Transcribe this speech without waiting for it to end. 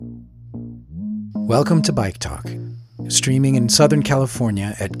Welcome to Bike Talk, streaming in Southern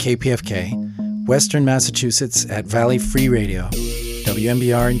California at KPFK, Western Massachusetts at Valley Free Radio,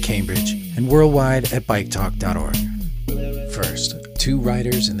 WMBR in Cambridge, and worldwide at biketalk.org. First, two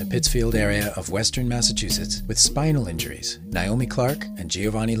riders in the Pittsfield area of Western Massachusetts with spinal injuries, Naomi Clark and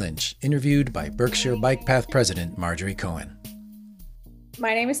Giovanni Lynch, interviewed by Berkshire Bike Path President Marjorie Cohen.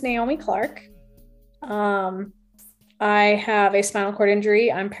 My name is Naomi Clark. I have a spinal cord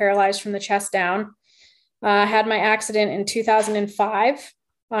injury. I'm paralyzed from the chest down. I had my accident in 2005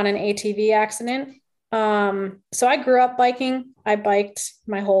 on an ATV accident. So I grew up biking. I biked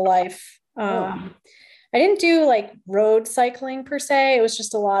my whole life. I didn't do like road cycling per se. It was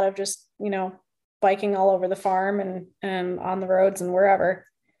just a lot of biking all over the farm and on the roads and wherever.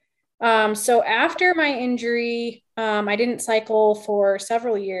 So after my injury, I didn't cycle for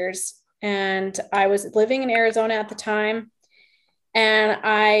several years. And I was living in Arizona at the time, and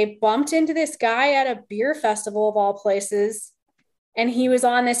I bumped into this guy at a beer festival of all places, and he was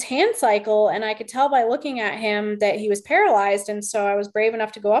on this hand cycle, and I could tell by looking at him that he was paralyzed. And so I was brave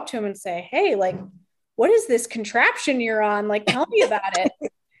enough to go up to him and say, "Hey, what is this contraption you're on? Tell me about it."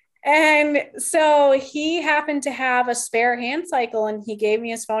 And so he happened to have a spare hand cycle, and he gave me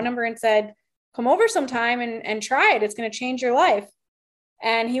his phone number and said, "Come over sometime and try it. It's going to change your life."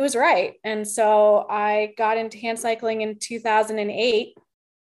 And he was right. And so I got into hand cycling in 2008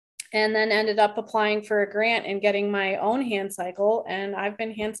 and then ended up applying for a grant and getting my own hand cycle. And I've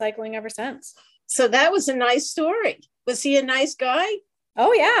been hand cycling ever since. So that was a nice story. Was he a nice guy?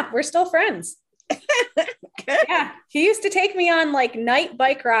 Oh, yeah. We're still friends. Yeah. He used to take me on night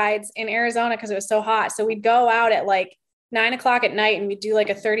bike rides in Arizona because it was so hot. So we'd go out at 9:00 at night and we'd do a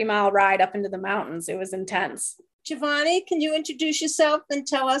 30-mile ride up into the mountains. It was intense. Giovanni, can you introduce yourself and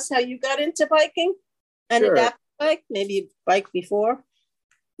tell us how you got into biking and Sure. adapt bike? Maybe you biked before.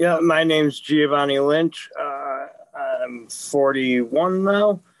 Yeah, my name's Giovanni Lynch. I'm 41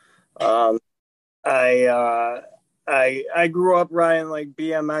 now. I grew up riding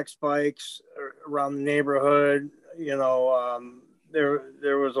BMX bikes around the neighborhood. There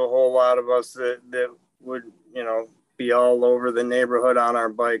was a whole lot of us that would be all over the neighborhood on our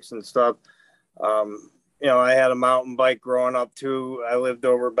bikes and stuff. I had a mountain bike growing up too. I lived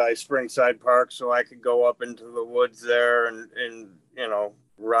over by Springside Park, so I could go up into the woods there and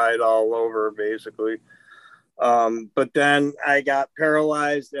ride all over basically. But then I got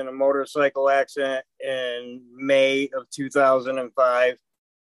paralyzed in a motorcycle accident in May of 2005.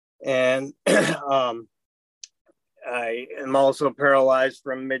 And I am also paralyzed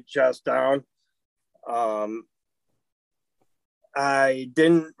from mid-chest down. I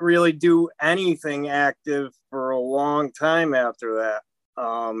didn't really do anything active for a long time after that.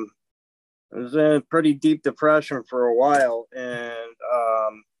 I was in a pretty deep depression for a while, and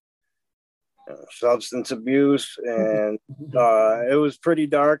substance abuse, and it was pretty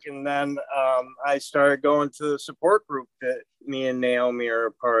dark. And then I started going to the support group that me and Naomi are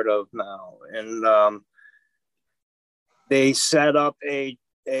a part of now, and they set up a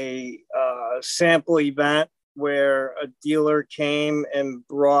sample event where a dealer came and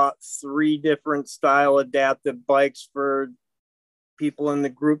brought 3 different style adaptive bikes for people in the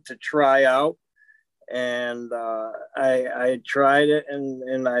group to try out. And I tried it,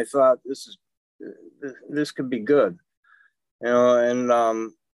 and I thought this could be good, and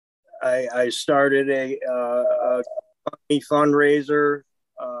I started a fundraiser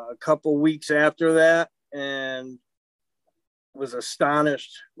a couple weeks after that, and was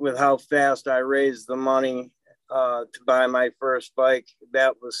astonished with how fast I raised the money to buy my first bike.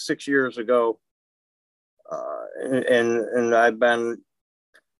 That was 6 years ago. And I've been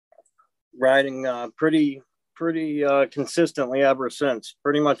riding pretty consistently ever since,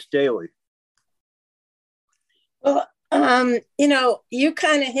 pretty much daily. Well, you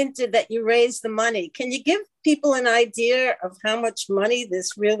kind of hinted that you raised the money. Can you give people an idea of how much money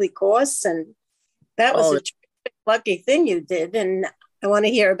this really costs? And that was a lucky thing you did. And I want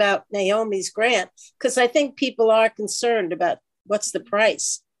to hear about Naomi's grant, because I think people are concerned about what's the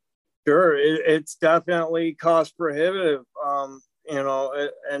price. Sure, it's definitely cost prohibitive.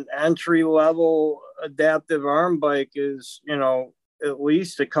 An entry level adaptive arm bike is, at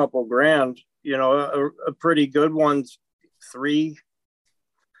least a couple grand. A pretty good one's $3.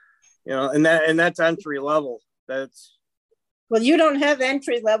 And that's entry level. That's. Well, you don't have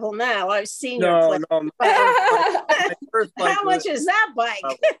entry level now. I've seen your bike. My first bike How much is that bike?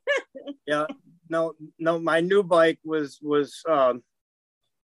 Yeah, no. My new bike was about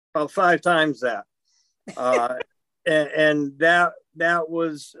 5 times that, and that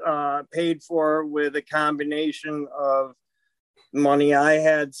was paid for with a combination of money I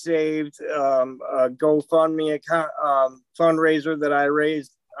had saved, a GoFundMe account, fundraiser that I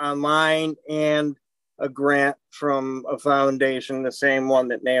raised online, and a grant from a foundation, the same one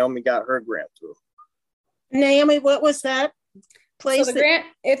that Naomi got her grant through. Naomi, what was that place? So the grant,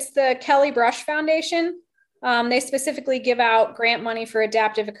 it's the Kelly Brush Foundation. They specifically give out grant money for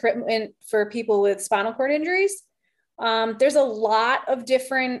adaptive equipment for people with spinal cord injuries. There's a lot of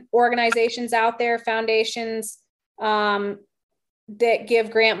different organizations out there, foundations, that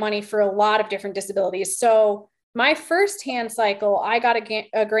give grant money for a lot of different disabilities. So my first hand cycle, I got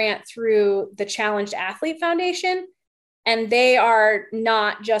a grant through the Challenged Athlete Foundation, and they are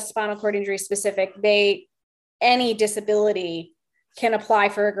not just spinal cord injury specific. Any disability can apply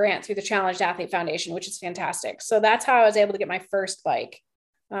for a grant through the Challenged Athlete Foundation, which is fantastic. So that's how I was able to get my first bike.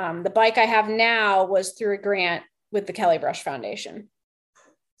 The bike I have now was through a grant with the Kelly Brush Foundation.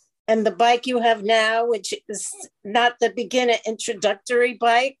 And the bike you have now, which is not the beginner introductory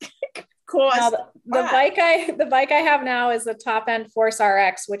bike, cost. No, the bike I have now is a Top End Force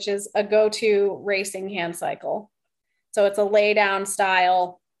RX, which is a go-to racing hand cycle. So it's a lay down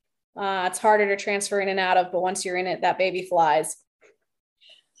style. It's harder to transfer in and out of, but once you're in it, that baby flies.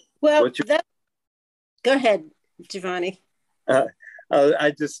 Well, go ahead, Giovanni.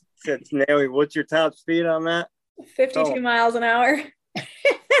 I just said to Naomi, what's your top speed on that? 52 miles an hour.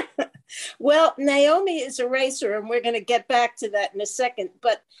 Well, Naomi is a racer, and we're going to get back to that in a second.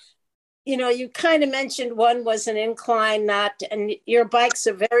 But, you know, you kind of mentioned one was an incline, and your bikes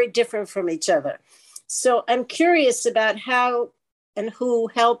are very different from each other. So I'm curious about how and who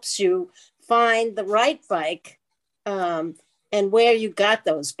helps you find the right bike, and where you got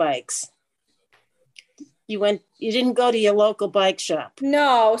those bikes. You didn't go to your local bike shop.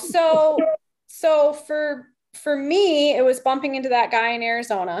 No. So for me, it was bumping into that guy in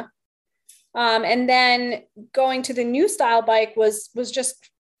Arizona. And then going to the New Style bike was just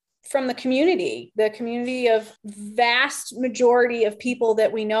from the community of vast majority of people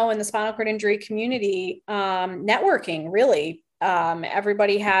that we know in the spinal cord injury community, networking, really.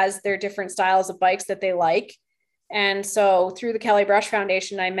 Everybody has their different styles of bikes that they like. And so through the Kelly Brush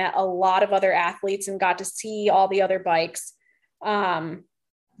Foundation, I met a lot of other athletes and got to see all the other bikes. And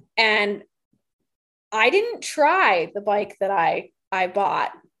I didn't try the bike that I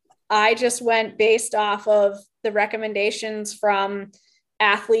bought. I just went based off of the recommendations from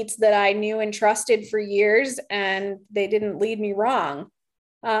athletes that I knew and trusted for years, and they didn't lead me wrong.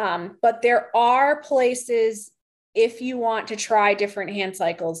 But there are places, if you want to try different hand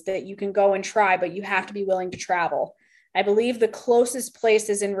cycles, that you can go and try, but you have to be willing to travel. I believe the closest place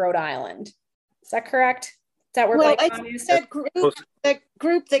is in Rhode Island. Is that correct? Is that where BikeOn is? That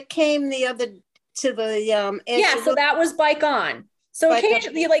group that came to the yeah, so that was BikeOn. So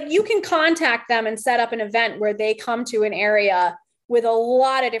occasionally, like, you can contact them and set up an event where they come to an area with a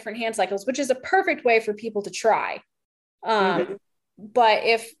lot of different hand cycles, which is a perfect way for people to try. But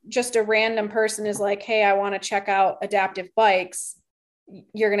if just a random person is like, hey, I want to check out adaptive bikes,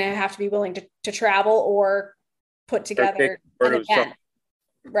 you're going to have to be willing to travel or put together an event.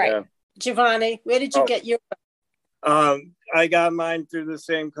 Right. Yeah. Giovanni, where did you get your? I got mine through the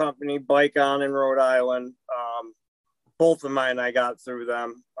same company, BikeOn in Rhode Island. Both of mine I got through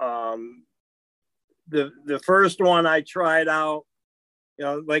them. The first one I tried out, you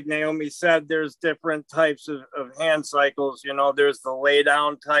know, like Naomi said, there's different types of hand cycles. You know, there's the lay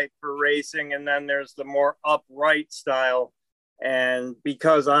down type for racing, and then there's the more upright style. And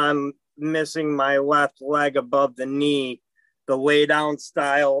because I'm missing my left leg above the knee, the lay down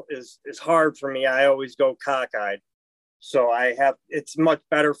style is hard for me. I always go cockeyed. So it's much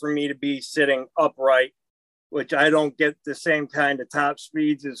better for me to be sitting upright, which I don't get the same kind of top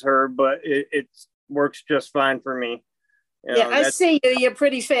speeds as her, but it works just fine for me. You know, I see you. You're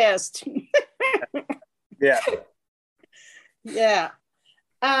pretty fast. Yeah. Yeah.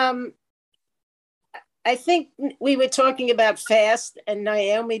 I think we were talking about fast and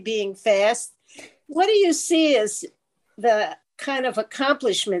Naomi being fast. What do you see as the kind of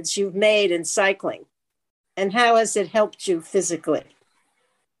accomplishments you've made in cycling, and how has it helped you physically?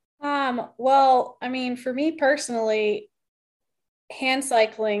 Well, I mean, for me personally, hand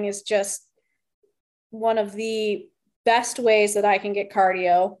cycling is just one of the best ways that I can get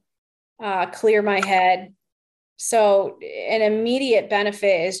cardio, clear my head. So an immediate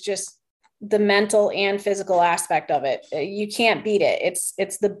benefit is just the mental and physical aspect of it. You can't beat it.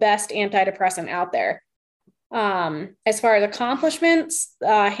 It's the best antidepressant out there. As far as accomplishments,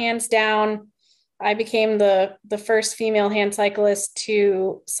 hands down, I became the first female hand cyclist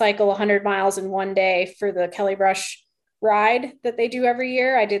to cycle 100 miles in one day for the Kelly Brush ride that they do every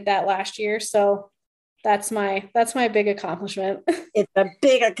year. I did that last year. So That's my big accomplishment. It's a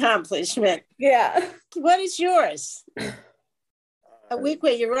big accomplishment. Yeah. What is yours? A week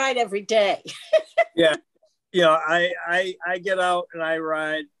where you ride every day. Yeah. I get out and I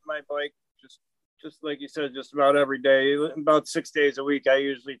ride my bike just like you said, just about every day, about 6 days a week. I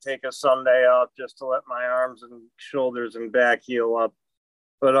usually take a Sunday off just to let my arms and shoulders and back heal up.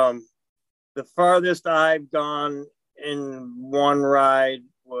 But the farthest I've gone in one ride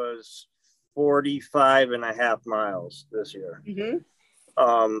was 45.5 miles this year.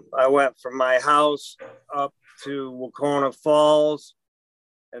 I went from my house up to Wacona Falls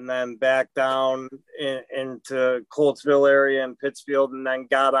and then back down into Coltsville area and Pittsfield, and then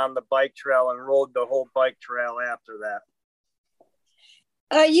got on the bike trail and rode the whole bike trail after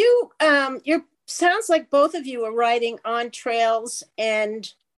that. You sounds like both of you are riding on trails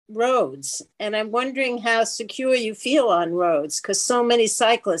and roads, and I'm wondering how secure you feel on roads, because so many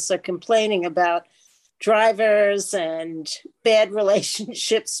cyclists are complaining about drivers and bad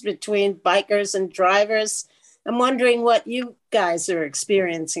relationships between bikers and drivers. I'm wondering what you guys are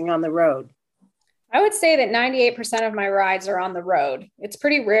experiencing on the road. I would say that 98% of my rides are on the road. It's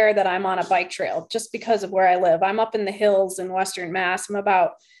pretty rare that I'm on a bike trail just because of where I live. I'm up in the hills in Western Mass. I'm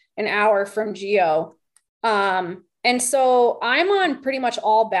about an hour from Geo. And so I'm on pretty much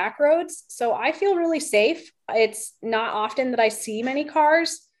all back roads. So I feel really safe. It's not often that I see many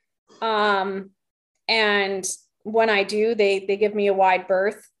cars. And when I do, they give me a wide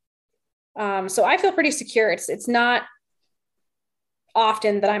berth. So I feel pretty secure. It's not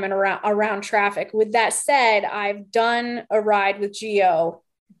often that I'm around traffic. With that said, I've done a ride with Geo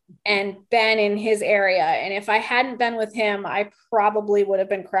and been in his area. And if I hadn't been with him, I probably would have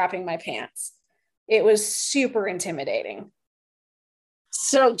been crapping my pants. It was super intimidating.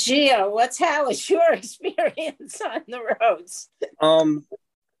 So Geo, how was your experience on the roads?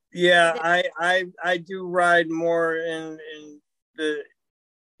 Yeah, I do ride more in the,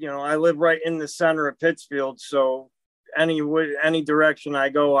 I live right in the center of Pittsfield, so any direction I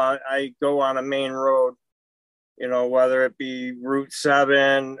go on a main road, whether it be Route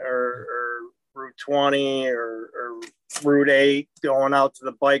 7 or Route 20 or Route 8, going out to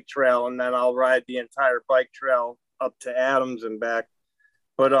the bike trail, and then I'll ride the entire bike trail up to Adams and back.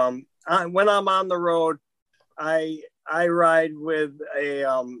 But when I'm on the road, I ride with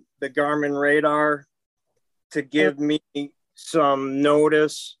the Garmin radar to give me some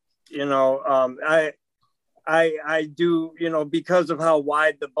notice. I do, because of how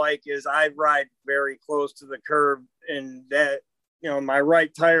wide the bike is, I ride very close to the curb, and that, my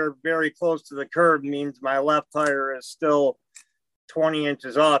right tire very close to the curb means my left tire is still 20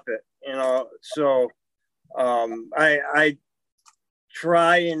 inches off it, so I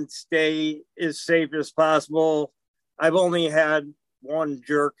try and stay as safe as possible. I've only had one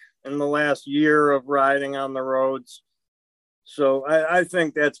jerk in the last year of riding on the roads, so I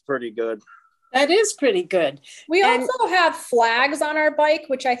think that's pretty good. That is pretty good. We also have flags on our bike,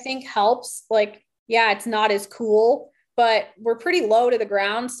 which I think helps. Like, yeah, it's not as cool, but we're pretty low to the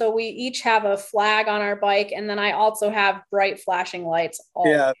ground. So we each have a flag on our bike. And then I also have bright flashing lights.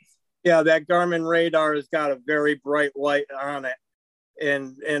 Always. Yeah, that Garmin radar has got a very bright light on it.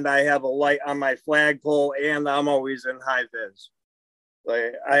 And I have a light on my flagpole, and I'm always in high vis.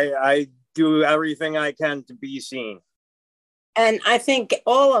 Like I do everything I can to be seen. And I think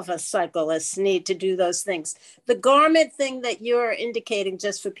all of us cyclists need to do those things. The Garmin thing that you're indicating,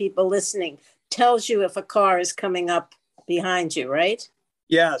 just for people listening, tells you if a car is coming up behind you, right?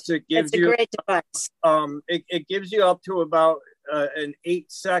 Yes, it gives you. It's a great device. It gives you up to about an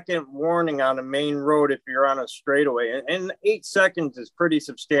 8-second warning on a main road if you're on a straightaway, and 8 seconds is pretty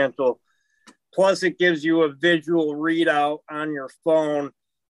substantial. Plus, it gives you a visual readout on your phone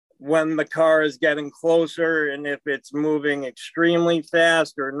when the car is getting closer and if it's moving extremely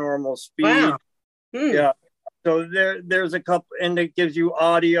fast or normal speed. Wow. Yeah. So there's a couple, and it gives you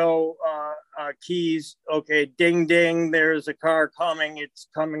audio keys. Okay, ding, ding, there's a car coming. It's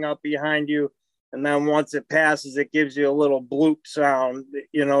coming up behind you. And then once it passes, it gives you a little bloop sound,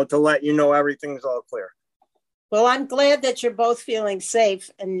 to let you know everything's all clear. Well, I'm glad that you're both feeling safe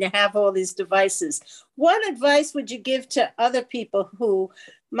and have all these devices. What advice would you give to other people who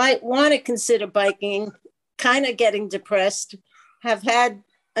might want to consider biking, kind of getting depressed, have had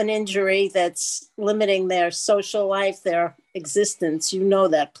an injury that's limiting their social life, their existence? You know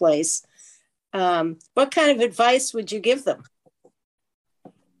that place. What kind of advice would you give them?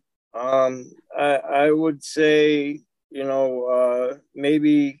 I would say,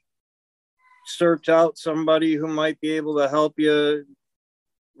 maybe search out somebody who might be able to help you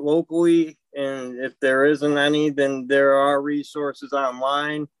locally. And if there isn't any, then there are resources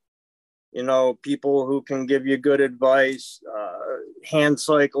online. people who can give you good advice, hand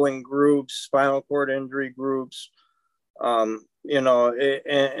cycling groups, spinal cord injury groups. And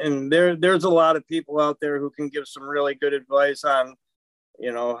there's a lot of people out there who can give some really good advice on,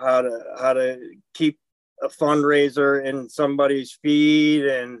 how to keep a fundraiser in somebody's feed.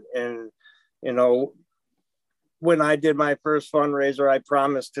 And when I did my first fundraiser, I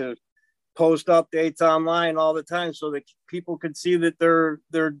promised to post updates online all the time so that people could see that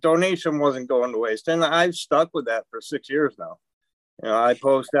their donation wasn't going to waste. And I've stuck with that for 6 years now. I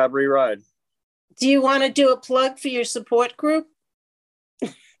post every ride. Do you want to do a plug for your support group?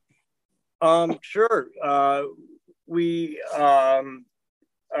 Sure. We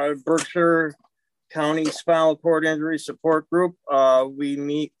our Berkshire County Spinal Cord Injury Support Group. We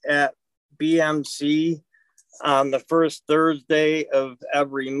meet at BMC on the first Thursday of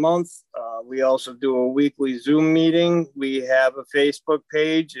every month. We also do a weekly Zoom meeting. We have a Facebook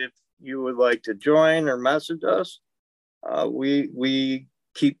page if you would like to join or message us. We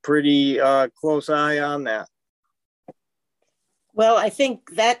keep pretty close eye on that. Well, I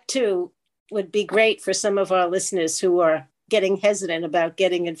think that too would be great for some of our listeners who are getting hesitant about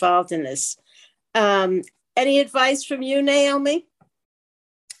getting involved in this. Any advice from you, Naomi?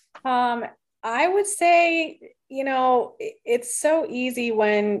 I would say, it's so easy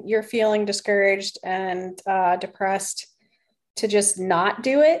when you're feeling discouraged and depressed to just not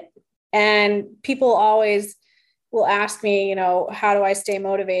do it. And people always will ask me, how do I stay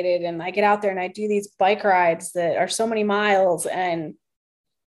motivated? And I get out there and I do these bike rides that are so many miles. And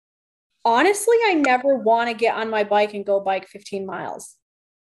honestly, I never want to get on my bike and go bike 15 miles.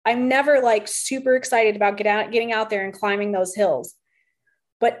 I'm never super excited about getting out there and climbing those hills.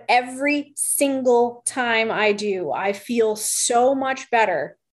 But every single time I do, I feel so much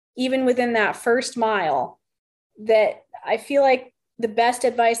better, even within that first mile, that I feel like the best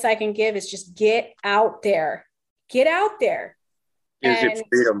advice I can give is just get out there. Get out there. Gives you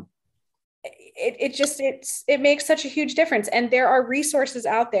freedom. It makes such a huge difference. And there are resources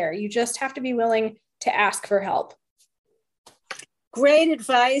out there. You just have to be willing to ask for help. Great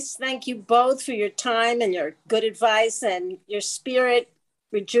advice. Thank you both for your time and your good advice, and your spirit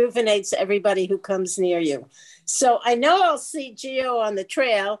rejuvenates everybody who comes near you. So I know I'll see Gio on the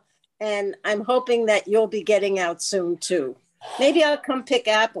trail, and I'm hoping that you'll be getting out soon too. Maybe I'll come pick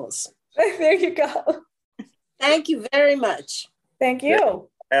apples. There you go. Thank you very much. Thank you. For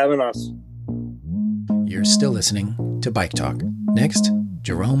having us. You're still listening to Bike Talk. Next,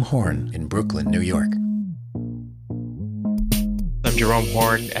 Jerome Horn in Brooklyn, New York. I'm Jerome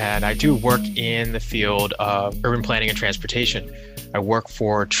Horn, and I do work in the field of urban planning and transportation. I work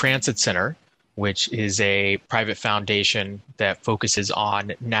for Transit Center, which is a private foundation that focuses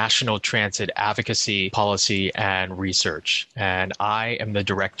on national transit advocacy, policy, and research. And I am the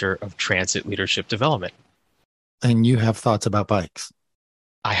director of transit leadership development. And you have thoughts about bikes?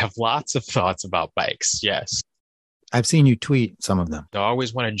 I have lots of thoughts about bikes, yes. I've seen you tweet some of them. I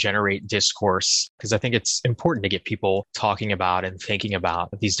always want to generate discourse because I think it's important to get people talking about and thinking about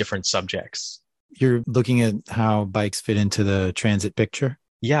these different subjects. You're looking at how bikes fit into the transit picture?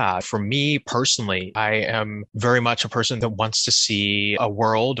 Yeah, for me personally, I am very much a person that wants to see a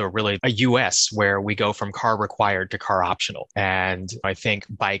world, or really a US, where we go from car required to car optional. And I think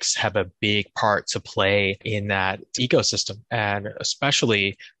bikes have a big part to play in that ecosystem, and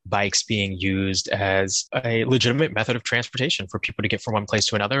especially bikes being used as a legitimate method of transportation for people to get from one place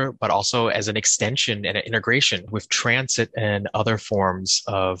to another, but also as an extension and an integration with transit and other forms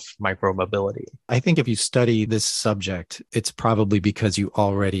of micromobility. I think if you study this subject, it's probably because you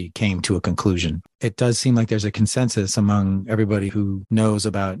already came to a conclusion. It does seem like there's a consensus among everybody who knows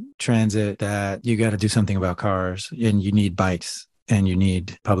about transit that you got to do something about cars, and you need bikes and you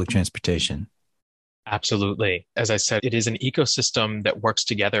need public transportation. Absolutely. As I said, it is an ecosystem that works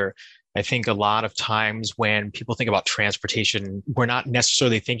together. I think a lot of times when people think about transportation, we're not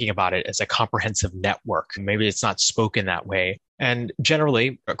necessarily thinking about it as a comprehensive network. Maybe it's not spoken that way. And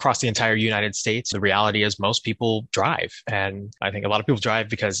generally, across the entire United States, the reality is most people drive. And I think a lot of people drive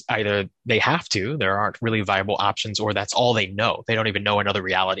because either they have to, there aren't really viable options, or that's all they know. They don't even know another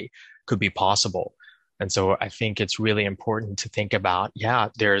reality could be possible. And so I think it's really important to think about,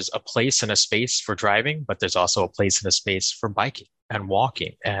 there's a place and a space for driving, but there's also a place and a space for biking and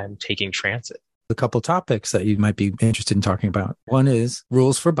walking and taking transit. A couple topics that you might be interested in talking about. One is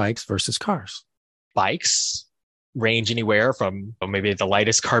rules for bikes versus cars. Bikes range anywhere from maybe the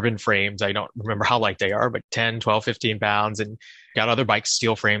lightest carbon frames. I don't remember how light they are, but 10, 12, 15 pounds. And got other bikes,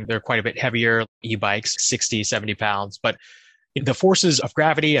 steel frame. They're quite a bit heavier. E-bikes, 60, 70 pounds. But The forces of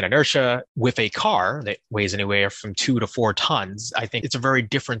gravity and inertia with a car that weighs anywhere from 2 to 4 tons, I think it's a very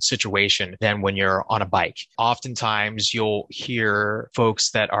different situation than when you're on a bike. Oftentimes, you'll hear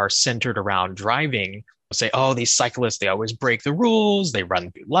folks that are centered around driving say, oh, these cyclists, they always break the rules, they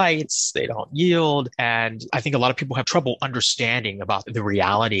run through lights, they don't yield. And I think a lot of people have trouble understanding about the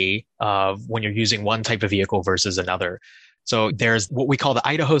reality of when you're using one type of vehicle versus another. So there's what we call the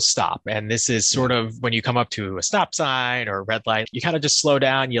Idaho stop. And this is sort of when you come up to a stop sign or a red light, you kind of just slow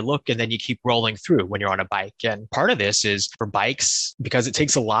down, you look, and then you keep rolling through when you're on a bike. And part of this is for bikes, because it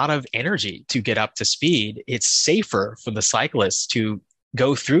takes a lot of energy to get up to speed, it's safer for the cyclists to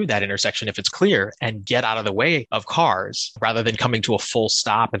go through that intersection if it's clear and get out of the way of cars rather than coming to a full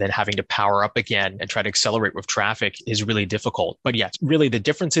stop and then having to power up again and try to accelerate with traffic is really difficult. But yes, really the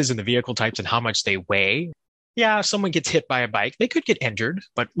differences in the vehicle types and how much they weigh. Yeah, if someone gets hit by a bike, they could get injured,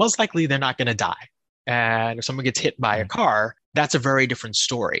 but most likely they're not going to die. And if someone gets hit by a car, that's a very different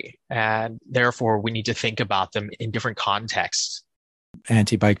story. And therefore, we need to think about them in different contexts.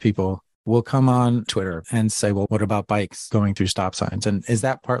 Anti-bike people will come on Twitter and say, well, what about bikes going through stop signs? And is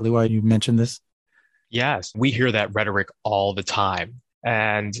that partly why you mentioned this? Yes, we hear that rhetoric all the time.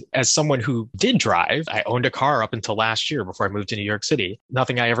 And as someone who did drive, I owned a car up until last year before I moved to New York City.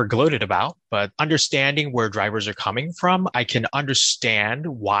 Nothing I ever gloated about, but understanding where drivers are coming from, I can understand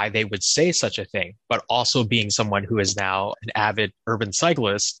why they would say such a thing. But also being someone who is now an avid urban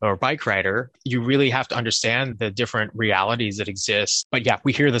cyclist or bike rider, you really have to understand the different realities that exist. But yeah,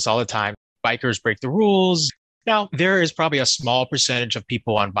 we hear this all the time. Bikers break the rules. Now, there is probably a small percentage of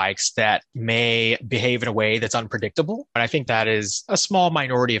people on bikes that may behave in a way that's unpredictable. And I think that is a small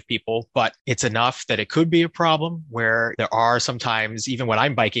minority of people, but it's enough that it could be a problem where there are sometimes, even when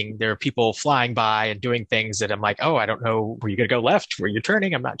I'm biking, there are people flying by and doing things that I'm like, oh, I don't know, were you going to go left? Were you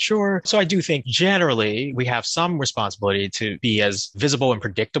turning? I'm not sure. So I do think generally we have some responsibility to be as visible and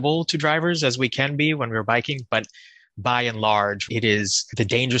predictable to drivers as we can be when we're biking. But by and large, it is the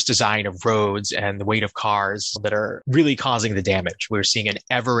dangerous design of roads and the weight of cars that are really causing the damage. We're seeing an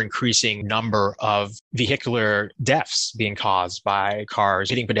ever increasing number of vehicular deaths being caused by cars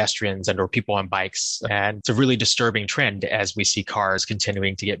hitting pedestrians and or people on bikes. And it's a really disturbing trend as we see cars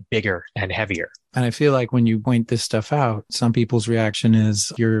continuing to get bigger and heavier. And I feel like when you point this stuff out, some people's reaction is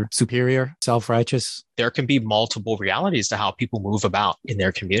you're superior, self-righteous. There can be multiple realities to how people move about in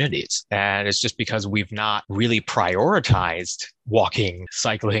their communities. And it's just because we've not really prioritized walking,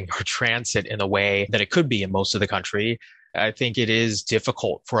 cycling, or transit in the way that it could be in most of the country. I think it is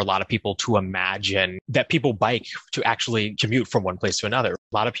difficult for a lot of people to imagine that people bike to actually commute from one place to another.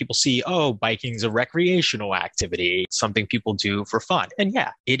 A lot of people see, oh, biking is a recreational activity, something people do for fun. And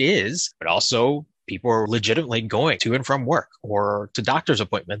yeah, it is, but also people are legitimately going to and from work or to doctor's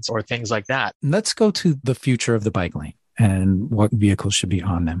appointments or things like that. Let's go to the future of the bike lane and what vehicles should be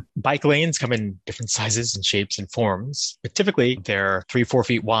on them. Bike lanes come in different sizes and shapes and forms, but typically they're 3-4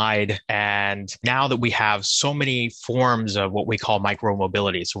 feet wide. And now that we have so many forms of what we call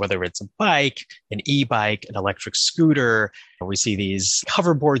micromobility, so whether it's a bike, an e-bike, an electric scooter, we see these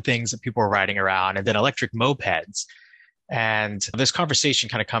hoverboard things that people are riding around, and then electric mopeds. And this conversation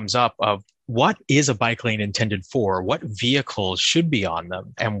kind of comes up of what is a bike lane intended for? What vehicles should be on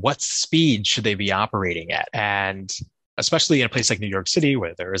them? And what speed should they be operating at? And especially in a place like New York City,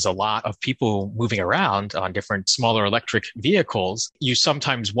 where there is a lot of people moving around on different smaller electric vehicles, you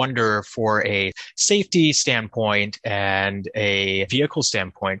sometimes wonder for a safety standpoint and a vehicle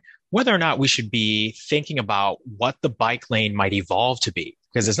standpoint, whether or not we should be thinking about what the bike lane might evolve to be.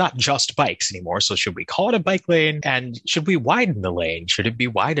 Because it's not just bikes anymore. So should we call it a bike lane? And should we widen the lane? Should it be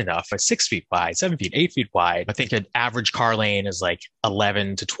wide enough? 6 feet wide, 7 feet, 8 feet wide? I think an average car lane is like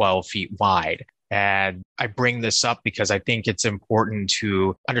 11 to 12 feet wide. And I bring this up because I think it's important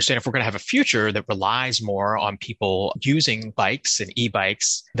to understand if we're going to have a future that relies more on people using bikes and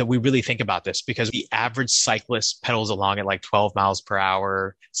e-bikes, that we really think about this, because the average cyclist pedals along at like 12 miles per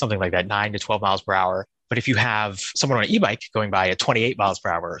hour, something like that, 9 to 12 miles per hour. But if you have someone on an e-bike going by at 28 miles per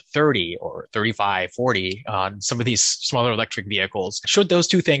hour, 30 or 35, 40 on some of these smaller electric vehicles, should those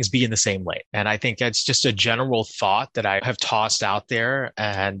two things be in the same lane? And I think that's just a general thought that I have tossed out there.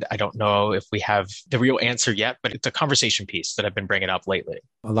 And I don't know if we have the real answer yet, but it's a conversation piece that I've been bringing up lately.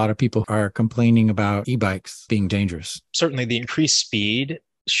 A lot of people are complaining about e-bikes being dangerous. Certainly the increased speed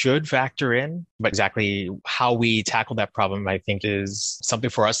should factor in, but exactly how we tackle that problem, I think, is something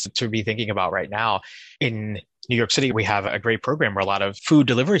for us to be thinking about right now. In New York City, we have a great program where a lot of food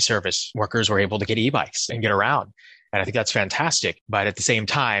delivery service workers were able to get e-bikes and get around. And I think that's fantastic. But at the same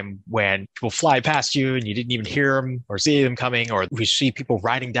time, when people fly past you and you didn't even hear them or see them coming, or we see people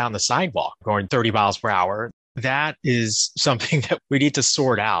riding down the sidewalk going 30 miles per hour, That is something that we need to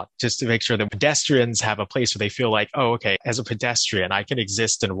sort out just to make sure that pedestrians have a place where they feel like, oh, okay, as a pedestrian, I can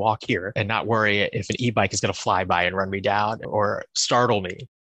exist and walk here and not worry if an e-bike is going to fly by and run me down or startle me.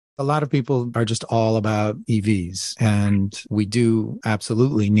 A lot of people are just all about EVs, and we do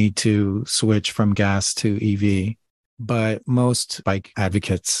absolutely need to switch from gas to EV. But most bike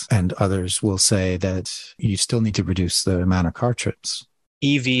advocates and others will say that you still need to reduce the amount of car trips.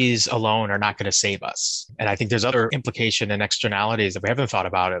 EVs alone are not going to save us. And I think there's other implication and externalities that we haven't thought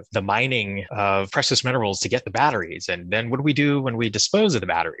about of the mining of precious minerals to get the batteries. And then what do we do when we dispose of the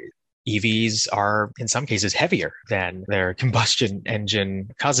batteries? EVs are in some cases heavier than their combustion engine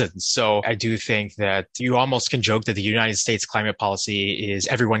cousins. So I do think that you almost can joke that the United States climate policy is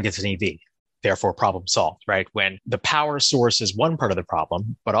everyone gets an EV. Therefore, problem solved, right? When the power source is one part of the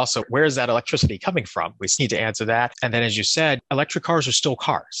problem, but also where is that electricity coming from? We need to answer that. And then, as you said, electric cars are still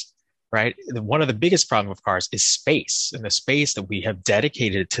cars, right? One of the biggest problems with cars is space, and the space that we have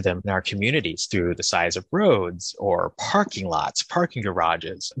dedicated to them in our communities through the size of roads or parking lots, parking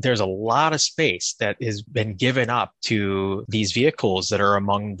garages. There's a lot of space that has been given up to these vehicles that are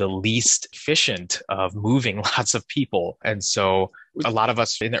among the least efficient of moving lots of people. And so a lot of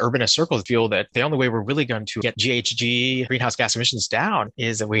us in the urbanist circles feel that the only way we're really going to get GHG, greenhouse gas emissions, down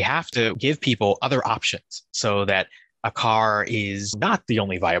is that we have to give people other options so that a car is not the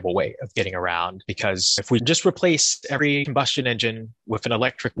only viable way of getting around. Because if we just replace every combustion engine with an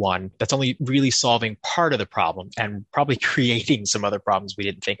electric one, that's only really solving part of the problem and probably creating some other problems we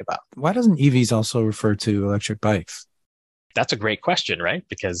didn't think about. Why doesn't EVs also refer to electric bikes? That's a great question, right?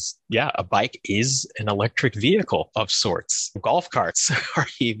 Because yeah, a bike is an electric vehicle of sorts. Golf carts are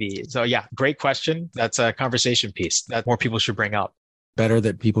EVs. So yeah, great question. That's a conversation piece that more people should bring up. Better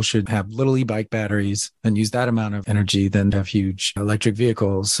that people should have little e-bike batteries and use that amount of energy than have huge electric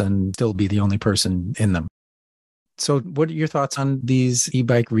vehicles and still be the only person in them. So what are your thoughts on these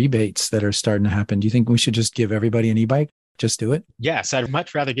e-bike rebates that are starting to happen? Do you think we should just give everybody an e-bike? Just do it? Yes, I'd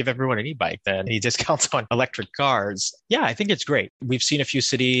much rather give everyone an e-bike than any discounts on electric cars. Yeah, I think it's great. We've seen a few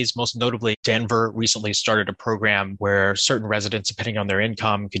cities, most notably Denver recently started a program where certain residents, depending on their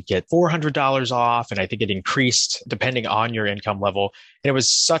income, could get $400 off. And I think it increased depending on your income level. And it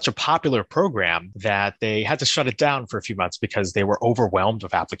was such a popular program that they had to shut it down for a few months because they were overwhelmed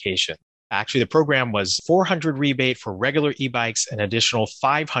with applications. Actually, the program was $400 rebate for regular e-bikes, an additional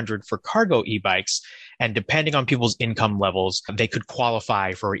 $500 for cargo e-bikes. And depending on people's income levels, they could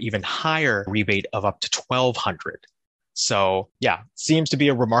qualify for an even higher rebate of up to $1,200. So yeah, seems to be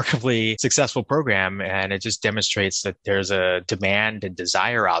a remarkably successful program. And it just demonstrates that there's a demand and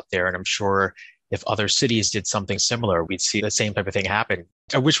desire out there. And I'm sure if other cities did something similar, we'd see the same type of thing happen,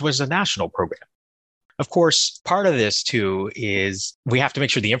 which was a national program. Of course, part of this too is we have to make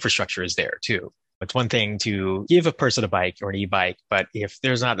sure the infrastructure is there too. It's one thing to give a person a bike or an e-bike, but if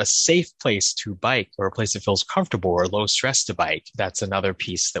there's not a safe place to bike or a place that feels comfortable or low stress to bike, that's another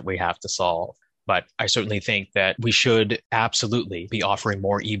piece that we have to solve. But I certainly think that we should absolutely be offering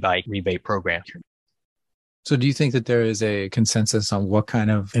more e-bike rebate programs. So do you think that there is a consensus on what kind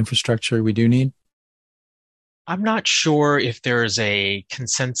of infrastructure we do need? I'm not sure if there's a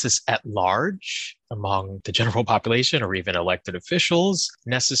consensus at large among the general population or even elected officials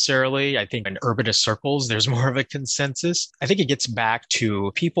necessarily. I think in urbanist circles, there's more of a consensus. I think it gets back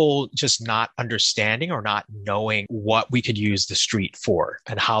to people just not understanding or not knowing what we could use the street for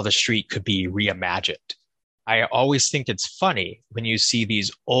and how the street could be reimagined. I always think it's funny when you see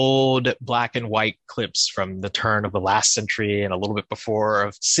these old black and white clips from the turn of the last century and a little bit before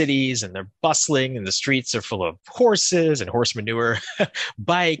of cities, and they're bustling and the streets are full of horses and horse manure,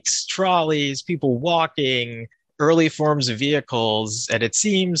 bikes, trolleys, people walking, early forms of vehicles. And it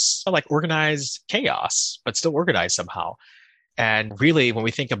seems like organized chaos, but still organized somehow. And really, when we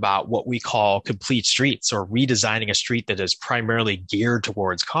think about what we call complete streets or redesigning a street that is primarily geared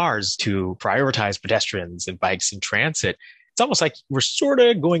towards cars to prioritize pedestrians and bikes and transit, it's almost like we're sort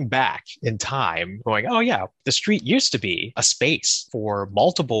of going back in time going, oh yeah, the street used to be a space for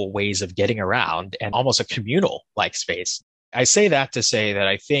multiple ways of getting around and almost a communal like space. I say that to say that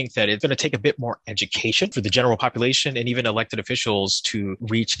I think that it's going to take a bit more education for the general population and even elected officials to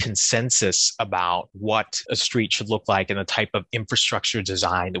reach consensus about what a street should look like and the type of infrastructure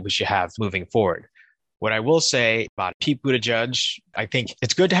design that we should have moving forward. What I will say about Pete Buttigieg, I think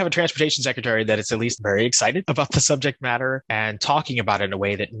it's good to have a transportation secretary that is at least very excited about the subject matter and talking about it in a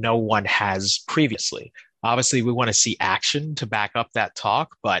way that no one has previously. Obviously, we want to see action to back up that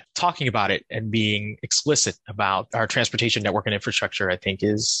talk, but talking about it and being explicit about our transportation network and infrastructure, I think,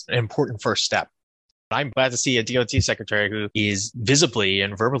 is an important first step. I'm glad to see a DOT secretary who is visibly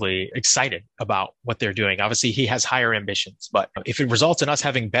and verbally excited about what they're doing. Obviously, he has higher ambitions, but if it results in us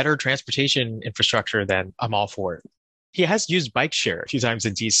having better transportation infrastructure, then I'm all for it. He has used bike share a few times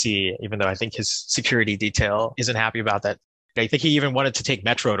in DC, even though I think his security detail isn't happy about that. I think he even wanted to take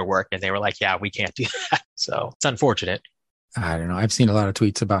Metro to work, and they were like, yeah, we can't do that. So it's unfortunate. I don't know. I've seen a lot of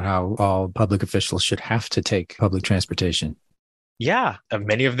tweets about how all public officials should have to take public transportation. Yeah,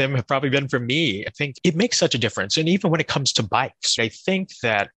 many of them have probably been from me. I think it makes such a difference. And even when it comes to bikes, I think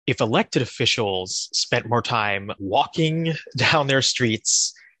that if elected officials spent more time walking down their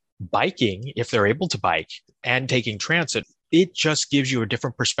streets, biking, if they're able to bike, and taking transit, it just gives you a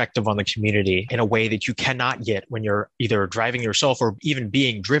different perspective on the community in a way that you cannot get when you're either driving yourself or even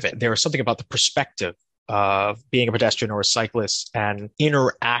being driven. There is something about the perspective of being a pedestrian or a cyclist and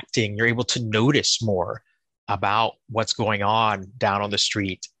interacting. You're able to notice more about what's going on down on the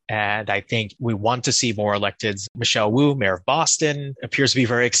street. And I think we want to see more electeds. Michelle Wu, mayor of Boston, appears to be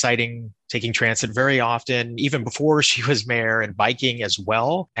very exciting, taking transit very often, even before she was mayor, and biking as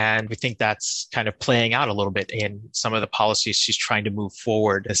well. And we think that's kind of playing out a little bit in some of the policies she's trying to move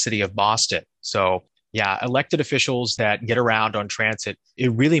forward in the city of Boston. So yeah, elected officials that get around on transit,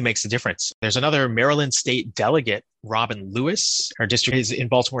 it really makes a difference. There's another Maryland state delegate, Robin Lewis. Her district is in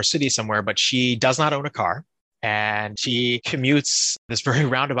Baltimore City somewhere, but she does not own a car. And she commutes this very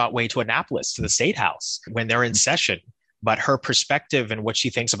roundabout way to Annapolis, to the State House, when they're in session. But her perspective and what she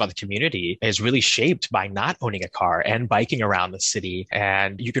thinks about the community is really shaped by not owning a car and biking around the city.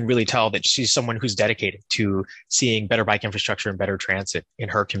 And you can really tell that she's someone who's dedicated to seeing better bike infrastructure and better transit in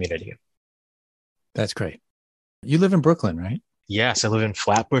her community. That's great. You live in Brooklyn, right? Yes, I live in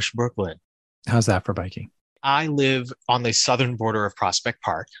Flatbush, Brooklyn. How's that for biking? I live on the southern border of Prospect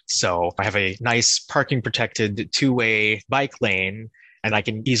Park. So I have a nice parking protected two-way bike lane, and I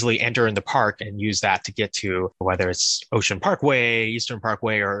can easily enter in the park and use that to get to whether it's Ocean Parkway, Eastern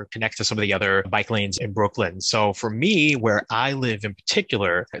Parkway, or connect to some of the other bike lanes in Brooklyn. So for me, where I live in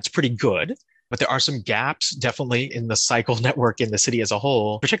particular, it's pretty good. But there are some gaps definitely in the cycle network in the city as a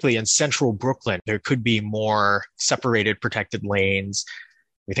whole, particularly in central Brooklyn. There could be more separated protected lanes.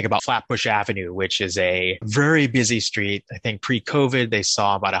 We think about Flatbush Avenue, which is a very busy street. I think pre-COVID, they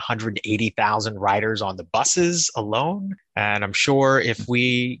saw about 180,000 riders on the buses alone. And I'm sure if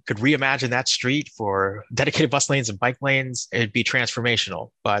we could reimagine that street for dedicated bus lanes and bike lanes, it'd be transformational.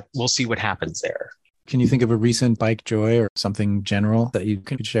 But we'll see what happens there. Can you think of a recent bike joy or something general that you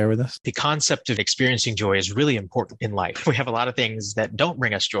can share with us? The concept of experiencing joy is really important in life. We have a lot of things that don't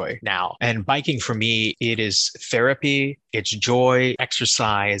bring us joy now. And biking for me, it is therapy, it's joy,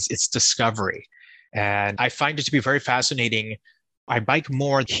 exercise, it's discovery. And I find it to be very fascinating. I bike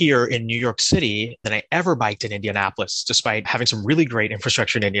more here in New York City than I ever biked in Indianapolis, despite having some really great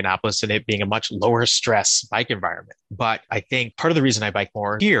infrastructure in Indianapolis and it being a much lower stress bike environment. But I think part of the reason I bike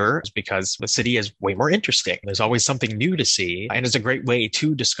more here is because the city is way more interesting. There's always something new to see, and it's a great way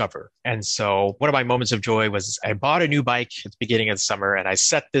to discover. And so one of my moments of joy was I bought a new bike at the beginning of the summer, and I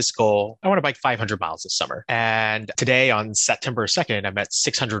set this goal. I want to bike 500 miles this summer. And today on September 2nd, I'm at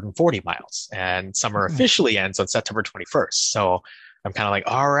 640 miles, and summer officially ends on September 21st. So I'm kind of like,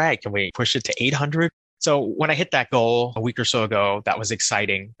 all right, can we push it to 800? So when I hit that goal a week or so ago, that was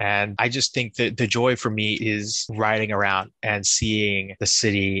exciting. And I just think that the joy for me is riding around and seeing the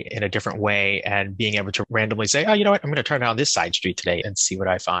city in a different way and being able to randomly say, oh, you know what, I'm going to turn down this side street today and see what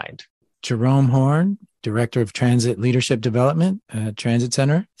I find. Jerome Horn, Director of Transit Leadership Development at Transit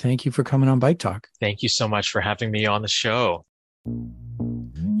Center. Thank you for coming on Bike Talk. Thank you so much for having me on the show.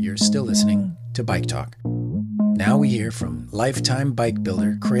 You're still listening to Bike Talk. Now we hear from lifetime bike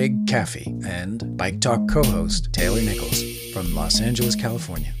builder Craig Caffey and Bike Talk co-host Taylor Nichols from Los Angeles,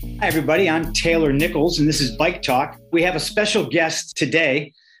 California. Hi, everybody. I'm Taylor Nichols, and this is Bike Talk. We have a special guest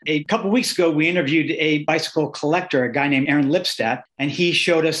today. A couple of weeks ago, we interviewed a bicycle collector, a guy named Aaron Lipstadt, and he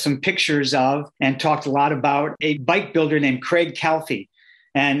showed us some pictures of and talked a lot about a bike builder named Craig Caffey.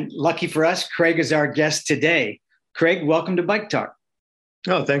 And lucky for us, Craig is our guest today. Craig, welcome to Bike Talk.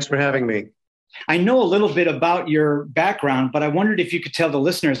 Oh, thanks for having me. I know a little bit about your background, but I wondered if you could tell the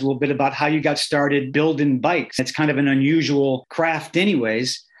listeners a little bit about how you got started building bikes. It's kind of an unusual craft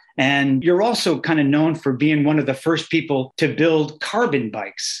anyways. And you're also kind of known for being one of the first people to build carbon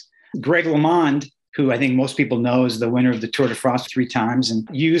bikes. Greg LeMond, who I think most people know is the winner of the Tour de France 3 times, and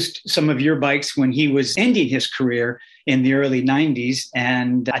used some of your bikes when he was ending his career in the early 90s.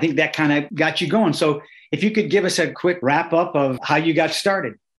 And I think that kind of got you going. So if you could give us a quick wrap up of how you got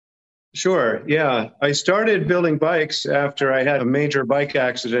started. Sure. Yeah. I started building bikes after I had a major bike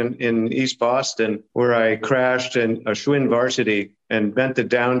accident in East Boston where I crashed in a Schwinn Varsity and bent the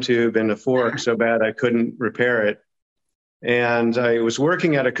down tube in the fork so bad I couldn't repair it. And I was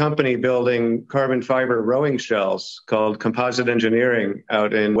working at a company building carbon fiber rowing shells called Composite Engineering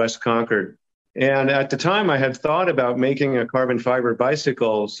out in West Concord. And at the time, I had thought about making a carbon fiber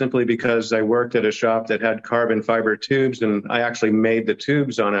bicycle simply because I worked at a shop that had carbon fiber tubes, and I actually made the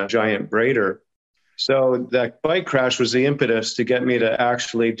tubes on a giant braider. So that bike crash was the impetus to get me to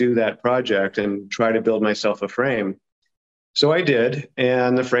actually do that project and try to build myself a frame. So I did,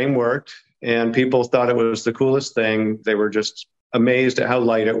 and the frame worked, and people thought it was the coolest thing. They were just amazed at how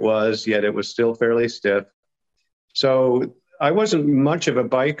light it was, yet it was still fairly stiff. So I wasn't much of a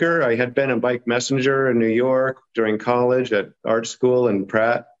biker. I had been a bike messenger in New York during college at art school and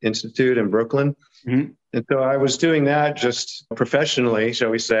Pratt Institute in Brooklyn. Mm-hmm. And so I was doing that just professionally, shall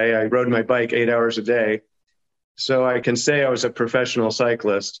we say. I rode my bike 8 hours a day. So I can say I was a professional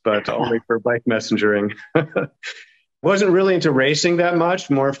cyclist, but only for bike messengering. Wasn't really into racing that much,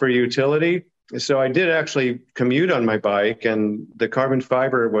 more for utility. So I did actually commute on my bike, and the carbon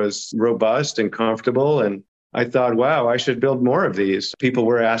fiber was robust and comfortable. And I thought, wow, I should build more of these. People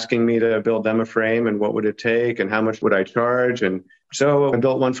were asking me to build them a frame, and what would it take, and how much would I charge? And so I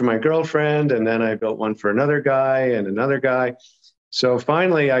built one for my girlfriend, and then I built one for another guy and another guy. So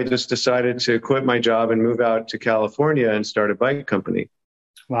finally, I just decided to quit my job and move out to California and start a bike company.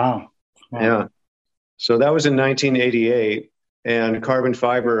 Wow. Yeah. So that was in 1988. And carbon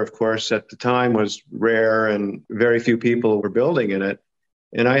fiber, of course, at the time was rare and very few people were building in it.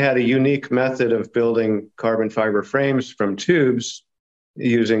 And I had a unique method of building carbon fiber frames from tubes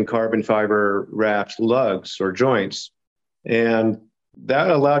using carbon fiber wrapped lugs or joints. And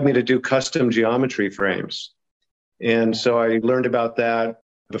that allowed me to do custom geometry frames. And so I learned about that.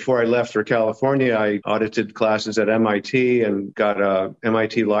 Before I left for California, I audited classes at MIT and got a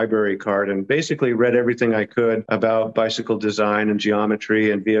MIT library card and basically read everything I could about bicycle design and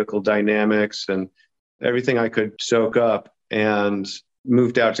geometry and vehicle dynamics and everything I could soak up, and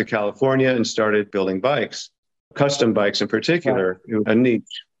moved out to California and started building bikes, custom bikes in particular, a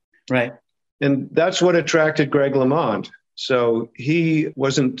niche. Right. And that's what attracted Greg LeMond. So he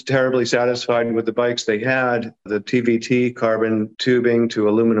wasn't terribly satisfied with the bikes they had, the TVT carbon tubing to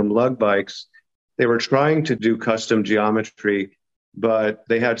aluminum lug bikes. They were trying to do custom geometry, but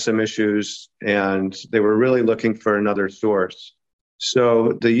they had some issues and they were really looking for another source.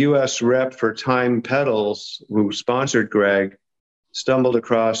 So the US rep for Time Pedals, who sponsored Greg, stumbled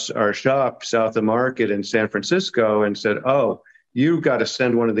across our shop south of Market in San Francisco and said, "Oh, you've got to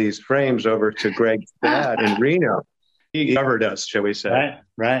send one of these frames over to Greg's dad in Reno." He covered us, shall we say.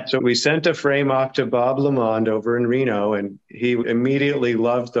 Right. So we sent a frame off to Bob LeMond over in Reno, and he immediately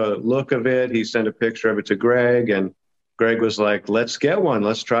loved the look of it. He sent a picture of it to Greg, and Greg was like, "Let's get one.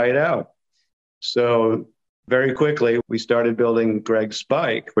 Let's try it out." So very quickly, we started building Greg's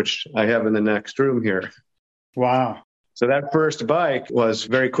bike, which I have in the next room here. Wow. So that first bike was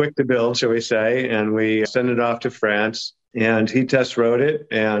very quick to build, shall we say, and we sent it off to France, and he test rode it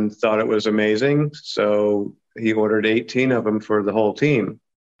and thought it was amazing. So he ordered 18 of them for the whole team.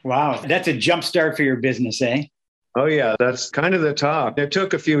 Wow. That's a jump start for your business, eh? Oh, yeah. That's kind of the top. It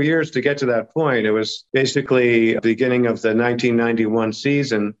took a few years to get to that point. It was basically the beginning of the 1991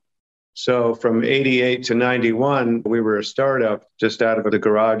 season. So from 88 to 91, we were a startup just out of the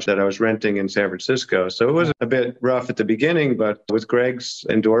garage that I was renting in San Francisco. So it was a bit rough at the beginning, but with Greg's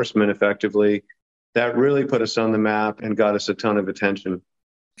endorsement, effectively, that really put us on the map and got us a ton of attention.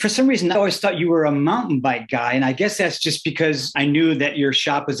 For some reason, I always thought you were a mountain bike guy. And I guess that's just because I knew that your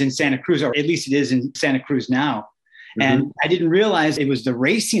shop was in Santa Cruz, or at least it is in Santa Cruz now. Mm-hmm. And I didn't realize it was the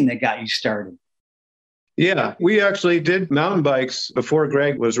racing that got you started. Yeah, we actually did mountain bikes before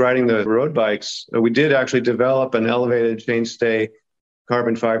Greg was riding the road bikes. We did actually develop an elevated chainstay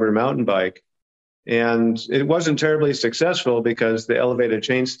carbon fiber mountain bike. And it wasn't terribly successful because the elevated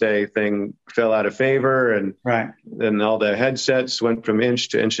chainstay thing fell out of favor. And then all the headsets went from inch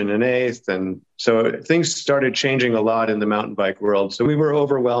to inch and an eighth. And so things started changing a lot in the mountain bike world. So we were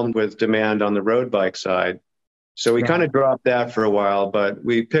overwhelmed with demand on the road bike side. So we kind of dropped that for a while, but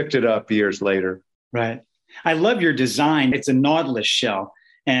we picked it up years later. Right. I love your design. It's a Nautilus shell.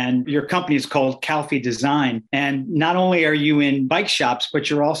 And your company is called Calfee Design. And not only are you in bike shops, but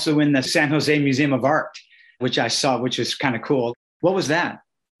you're also in the San Jose Museum of Art, which I saw, which is kind of cool. What was that?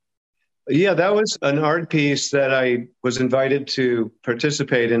 Yeah, that was an art piece that I was invited to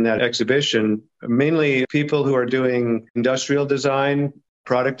participate in that exhibition. Mainly people who are doing industrial design,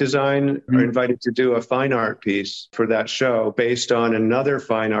 product design, are invited to do a fine art piece for that show based on another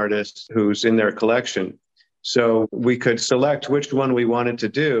fine artist who's in their collection. So we could select which one we wanted to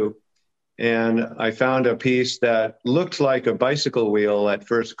do. And I found a piece that looked like a bicycle wheel at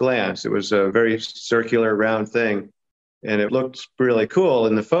first glance. It was a very circular, round thing, and it looked really cool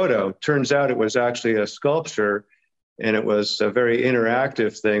in the photo. Turns out it was actually a sculpture, and it was a very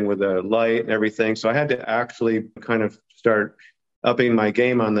interactive thing with a light and everything. So I had to actually kind of start upping my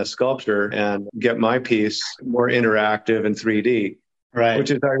game on the sculpture and get my piece more interactive in 3D. Right.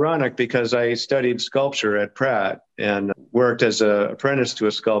 Which is ironic because I studied sculpture at Pratt and worked as an apprentice to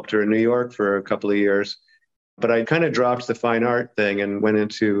a sculptor in New York for a couple of years. But I kind of dropped the fine art thing and went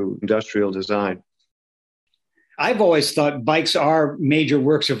into industrial design. I've always thought bikes are major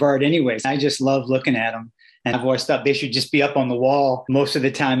works of art anyways. I just love looking at them. And I've always thought they should just be up on the wall most of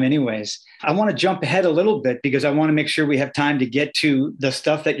the time anyways. I want to jump ahead a little bit because I want to make sure we have time to get to the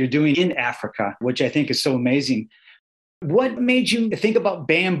stuff that you're doing in Africa, which I think is so amazing. What made you think about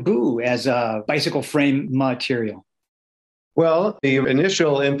bamboo as a bicycle frame material? Well, the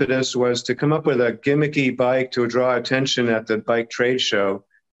initial impetus was to come up with a gimmicky bike to draw attention at the bike trade show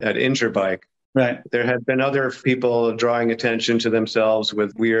at Interbike. Right. There had been other people drawing attention to themselves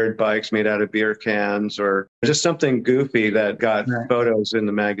with weird bikes made out of beer cans or just something goofy that got photos in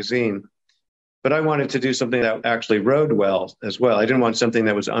the magazine. But I wanted to do something that actually rode well as well. I didn't want something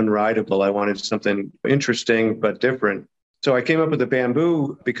that was unrideable. I wanted something interesting but different. So I came up with the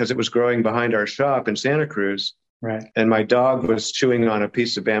bamboo because it was growing behind our shop in Santa Cruz. Right. And my dog was chewing on a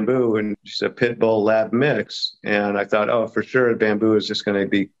piece of bamboo, and it's a pit bull lab mix. And I thought, oh, for sure, bamboo is just going to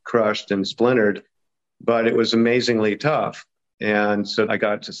be crushed and splintered. But it was amazingly tough. And so I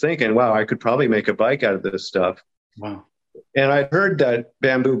got to thinking, wow, I could probably make a bike out of this stuff. Wow. And I heard that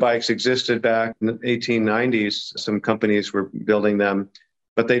bamboo bikes existed back in the 1890s. Some companies were building them,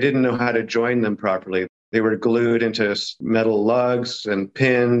 but they didn't know how to join them properly. They were glued into metal lugs and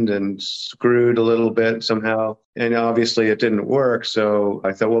pinned and screwed a little bit somehow. And obviously it didn't work. So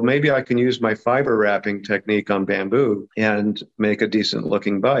I thought, well, maybe I can use my fiber wrapping technique on bamboo and make a decent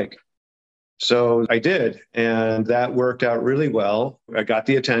looking bike. So I did, and that worked out really well. I got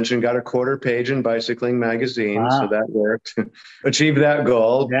the attention, got a quarter page in Bicycling magazine, so that worked. Achieved that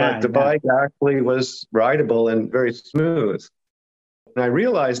goal, but the bike actually was rideable and very smooth. And I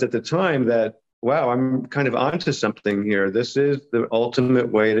realized at the time that, wow, I'm kind of onto something here. This is the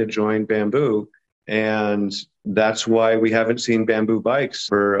ultimate way to join bamboo, and that's why we haven't seen bamboo bikes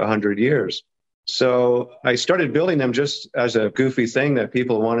for 100 years. So I started building them just as a goofy thing that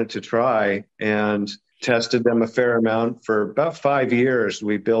people wanted to try and tested them a fair amount. For about 5 years,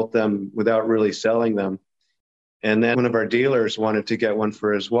 we built them without really selling them. And then one of our dealers wanted to get one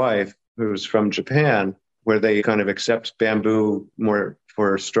for his wife, who's from Japan, where they kind of accept bamboo more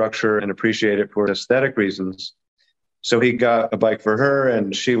for structure and appreciate it for aesthetic reasons. So he got a bike for her,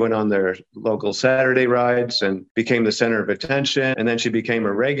 and she went on their local Saturday rides and became the center of attention. And then she became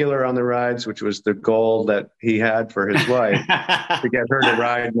a regular on the rides, which was the goal that he had for his wife, to get her to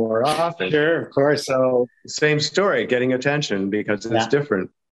ride more often. Sure, of course. So same story, getting attention because it's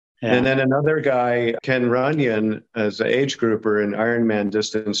different. Yeah. And then another guy, Ken Runyon, as an age grouper in Ironman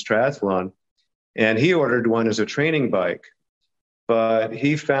distance triathlon, and he ordered one as a training bike. But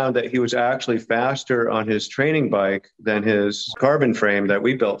he found that he was actually faster on his training bike than his carbon frame that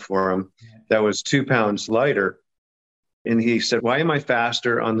we built for him that was 2 pounds lighter. And he said, why am I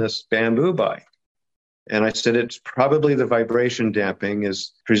faster on this bamboo bike? And I said, it's probably the vibration damping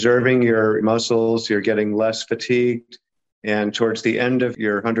is preserving your muscles. You're getting less fatigued. And towards the end of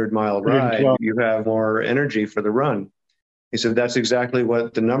your 100-mile ride, you have more energy for the run. He said, that's exactly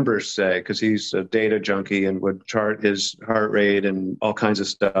what the numbers say, because he's a data junkie and would chart his heart rate and all kinds of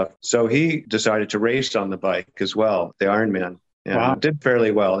stuff. So he decided to race on the bike as well, the Ironman, and did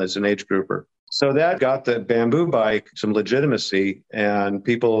fairly well as an age grouper. So that got the bamboo bike some legitimacy, and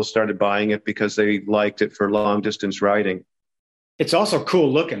people started buying it because they liked it for long distance riding. It's also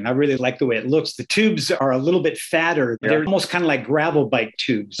cool looking. I really like the way it looks. The tubes are a little bit fatter. Yeah. They're almost kind of like gravel bike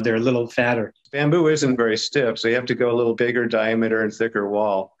tubes. They're a little fatter. Bamboo isn't very stiff, so you have to go a little bigger diameter and thicker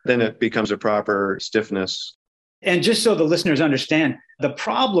wall. Then it becomes a proper stiffness. And just so the listeners understand, the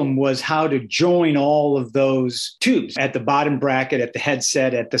problem was how to join all of those tubes at the bottom bracket, at the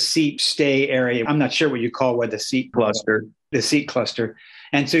headset, at the seat stay area. I'm not sure what you call where the seat cluster. The seat cluster.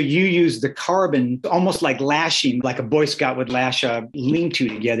 And so you use the carbon, almost like lashing, like a Boy Scout would lash a lean-to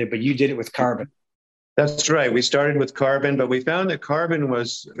together, but you did it with carbon. That's right. We started with carbon, but we found that carbon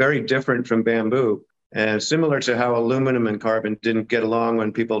was very different from bamboo. And similar to how aluminum and carbon didn't get along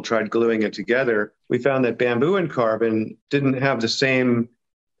when people tried gluing it together, we found that bamboo and carbon didn't have the same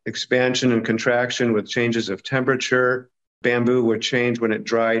expansion and contraction with changes of temperature. Bamboo would change when it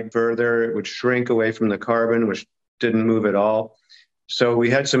dried further. It would shrink away from the carbon, which didn't move at all. So we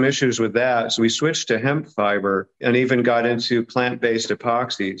had some issues with that. So we switched to hemp fiber and even got into plant-based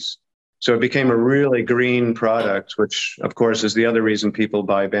epoxies. So it became a really green product, which of course is the other reason people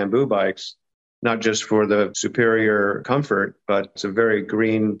buy bamboo bikes, not just for the superior comfort, but it's a very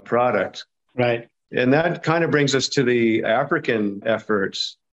green product. Right. And that kind of brings us to the African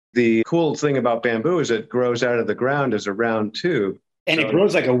efforts. The cool thing about bamboo is it grows out of the ground as a round tube. And it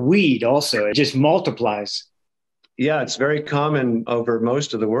grows like a weed also. It just multiplies. Yeah, it's very common over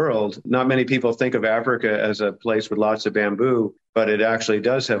most of the world. Not many people think of Africa as a place with lots of bamboo, but it actually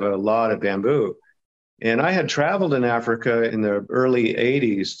does have a lot of bamboo. And I had traveled in Africa in the early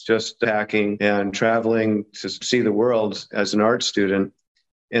 80s, just packing and traveling to see the world as an art student.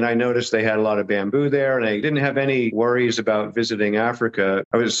 And I noticed they had a lot of bamboo there, and I didn't have any worries about visiting Africa.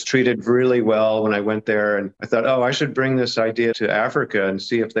 I was treated really well when I went there, and I thought, oh, I should bring this idea to Africa and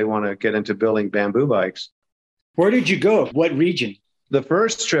see if they want to get into building bamboo bikes. Where did you go? What region? The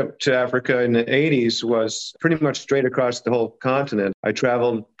first trip to Africa in the 80s was pretty much straight across the whole continent. I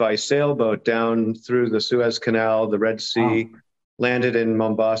traveled by sailboat down through the Suez Canal, the Red Sea, landed in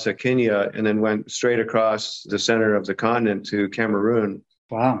Mombasa, Kenya, and then went straight across the center of the continent to Cameroon.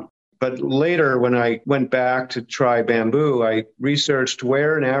 Wow. But later, when I went back to try bamboo, I researched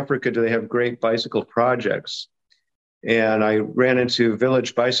where in Africa do they have great bicycle projects. And I ran into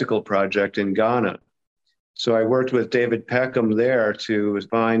Village Bicycle Project in Ghana. So I worked with David Peckham there to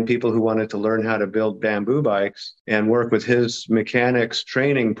find people who wanted to learn how to build bamboo bikes and work with his mechanics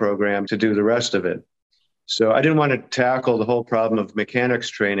training program to do the rest of it. So I didn't want to tackle the whole problem of mechanics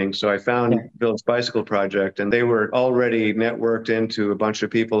training. So I found Village Bicycle Project, and they were already networked into a bunch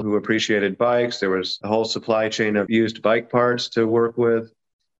of people who appreciated bikes. There was a whole supply chain of used bike parts to work with.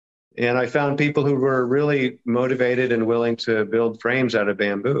 And I found people who were really motivated and willing to build frames out of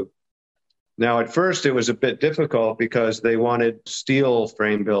bamboo. Now, at first, it was a bit difficult because they wanted steel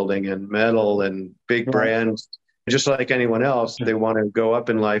frame building and metal and big brands. Just like anyone else, they want to go up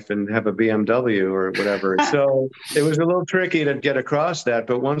in life and have a BMW or whatever. So it was a little tricky to get across that.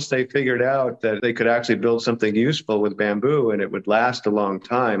 But once they figured out that they could actually build something useful with bamboo and it would last a long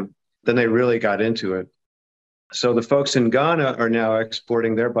time, then they really got into it. So the folks in Ghana are now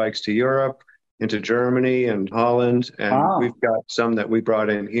exporting their bikes to Europe, into Germany and Holland. And we've got some that we brought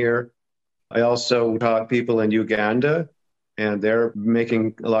in here. I also taught people in Uganda, and they're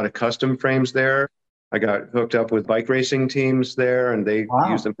making a lot of custom frames there. I got hooked up with bike racing teams there, and they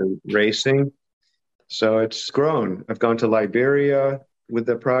use them for racing. So it's grown. I've gone to Liberia with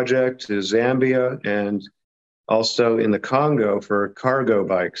the project, to Zambia, and also in the Congo for cargo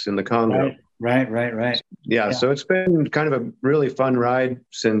bikes in the Congo. Right. Yeah, so it's been kind of a really fun ride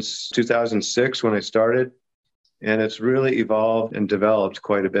since 2006 when I started, and it's really evolved and developed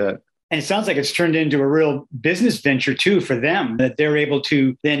quite a bit. And it sounds like it's turned into a real business venture, too, for them, that they're able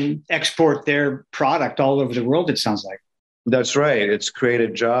to then export their product all over the world, it sounds like. That's right. It's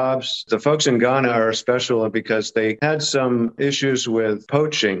created jobs. The folks in Ghana are special because they had some issues with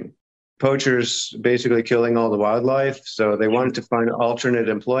poaching. Poachers basically killing all the wildlife. So they wanted to find alternate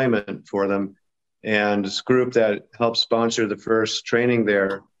employment for them. And this group that helped sponsor the first training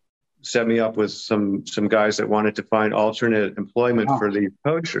there set me up with some guys that wanted to find alternate employment for the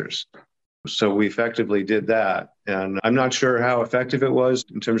poachers. So we effectively did that. And I'm not sure how effective it was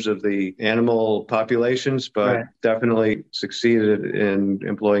in terms of the animal populations, but definitely succeeded in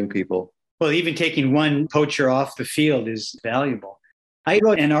employing people. Well, even taking one poacher off the field is valuable. I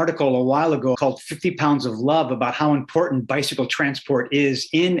wrote an article a while ago called 50 Pounds of Love about how important bicycle transport is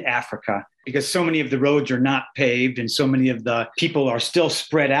in Africa, because so many of the roads are not paved and so many of the people are still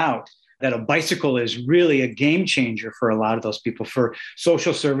spread out, that a bicycle is really a game changer for a lot of those people, for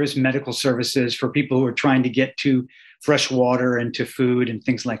social service, medical services, for people who are trying to get to fresh water and to food and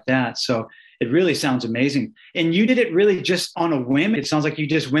things like that. So it really sounds amazing. And you did it really just on a whim. It sounds like you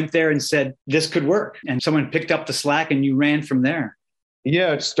just went there and said, this could work. And someone picked up the slack and you ran from there.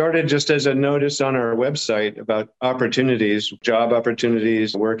 Yeah, it started just as a notice on our website about opportunities, job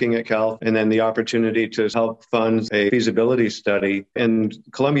opportunities, working at Cal, and then the opportunity to help fund a feasibility study. And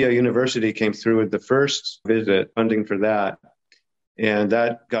Columbia University came through with the first visit, funding for that. And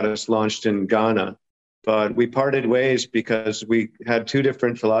that got us launched in Ghana. But we parted ways because we had two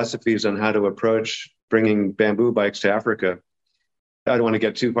different philosophies on how to approach bringing bamboo bikes to Africa. I don't want to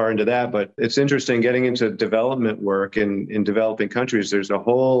get too far into that, but it's interesting getting into development work in developing countries. There's a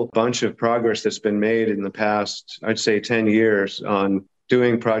whole bunch of progress that's been made in the past, I'd say 10 years on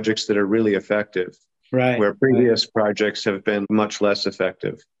doing projects that are really effective, where previous projects have been much less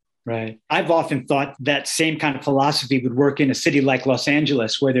effective. Right. I've often thought that same kind of philosophy would work in a city like Los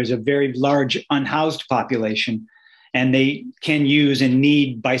Angeles, where there's a very large unhoused population. and they can use and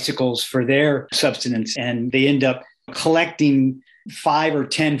need bicycles for their subsistence. And they end up collecting 5 or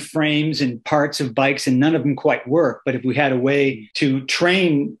 10 frames and parts of bikes, and none of them quite work. But if we had a way to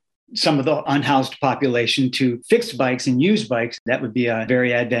train some of the unhoused population to fix bikes and use bikes, that would be a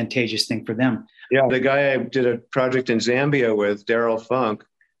very advantageous thing for them. Yeah, the guy I did a project in Zambia with, Daryl Funk,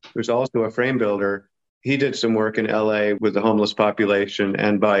 who's also a frame builder, he did some work in LA with the homeless population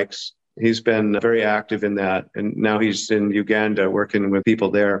and bikes. He's been very active in that. And now he's in Uganda working with people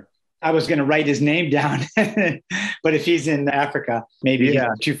there. I was going to write his name down, but if he's in Africa, maybe he's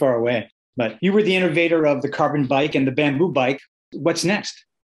too far away. But you were the innovator of the carbon bike and the bamboo bike. What's next?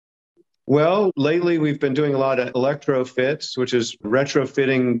 Well, lately we've been doing a lot of electrofits, which is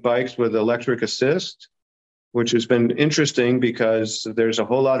retrofitting bikes with electric assist, which has been interesting because there's a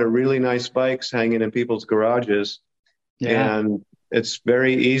whole lot of really nice bikes hanging in people's garages. Yeah. And it's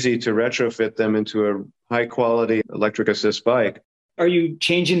very easy to retrofit them into a high quality electric assist bike. Are you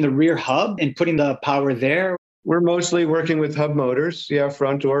changing the rear hub and putting the power there? We're mostly working with hub motors,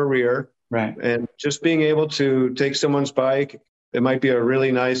 front or rear. Right. And just being able to take someone's bike, it might be a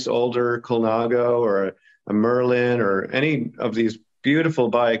really nice older Colnago or a Merlin or any of these beautiful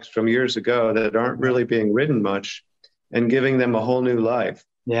bikes from years ago that aren't really being ridden much, and giving them a whole new life.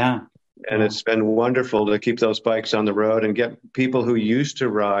 Yeah. And it's been wonderful to keep those bikes on the road and get people who used to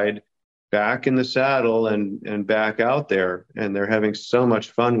ride back in the saddle and back out there. And they're having so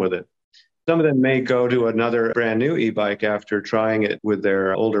much fun with it. Some of them may go to another brand new e-bike after trying it with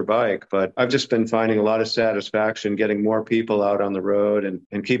their older bike, but I've just been finding a lot of satisfaction getting more people out on the road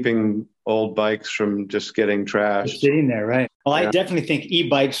and keeping old bikes from just getting trashed. Sitting there, right? Well, I definitely think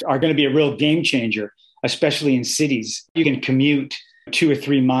e-bikes are going to be a real game changer, especially in cities. You can commute 2 or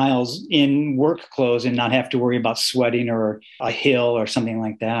 3 miles in work clothes and not have to worry about sweating or a hill or something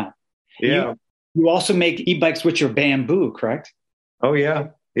like that. Yeah. You also make e-bikes which are bamboo, correct? Oh, yeah.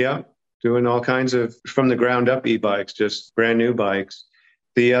 Yeah. Doing all kinds of from the ground up e-bikes, just brand new bikes.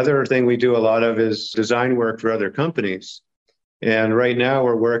 The other thing we do a lot of is design work for other companies. And right now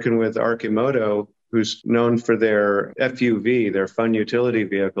we're working with Arcimoto, who's known for their FUV, their fun utility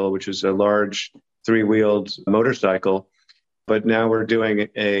vehicle, which is a large 3-wheeled motorcycle. But now we're doing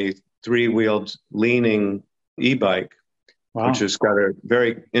a 3-wheeled leaning e-bike, which has got a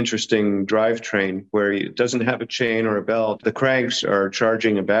very interesting drivetrain where it doesn't have a chain or a belt. The cranks are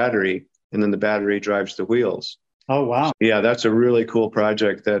charging a battery, and then the battery drives the wheels. Oh, wow. Yeah, that's a really cool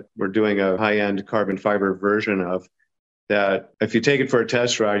project that we're doing a high-end carbon fiber version of, that if you take it for a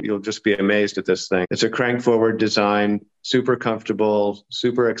test ride, you'll just be amazed at this thing. It's a crank-forward design, super comfortable,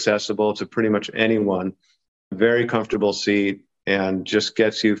 super accessible to pretty much anyone, very comfortable seat, and just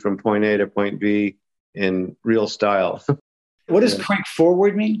gets you from point A to point B in real style. What does crank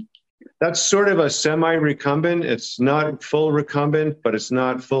forward mean? That's sort of a semi-recumbent. It's not full recumbent, but it's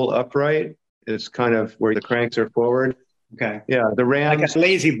not full upright. It's kind of where the cranks are forward. Okay. Yeah, the Rams. Like a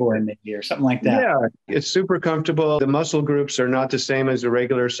lazy boy maybe or something like that. Yeah, it's super comfortable. The muscle groups are not the same as a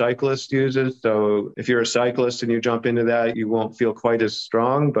regular cyclist uses. So if you're a cyclist and you jump into that, you won't feel quite as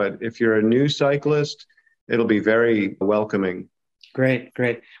strong. But if you're a new cyclist, it'll be very welcoming. Great,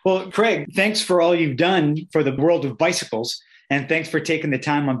 great. Well, Craig, thanks for all you've done for the world of bicycles. And thanks for taking the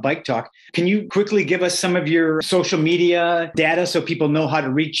time on Bike Talk. Can you quickly give us some of your social media data so people know how to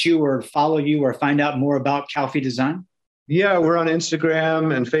reach you or follow you or find out more about Calfee Design? Yeah, we're on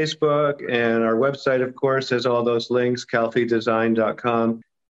Instagram and Facebook, and our website, of course, has all those links, calfeedesign.com.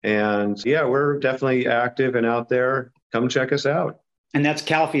 And yeah, we're definitely active and out there. Come check us out. And that's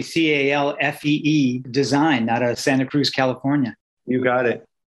Calfee, C-A-L-F-E-E Design, out of Santa Cruz, California. You got it.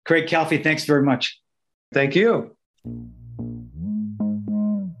 Craig Calfee, thanks very much. Thank you.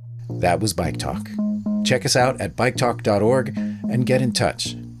 That was Bike Talk. Check us out at biketalk.org and get in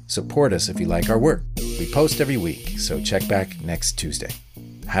touch. Support us if you like our work. We post every week, so check back next Tuesday.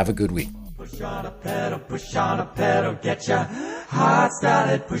 Have a good week. Push on a pedal, get your heart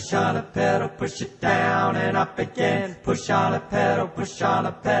started. Push on a pedal, push it down and up again. Push on a pedal,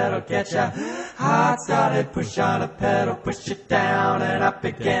 get your heart started. Push on a pedal, push it down and up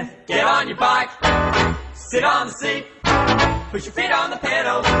again. Get on your bike, sit on the seat, push your feet on the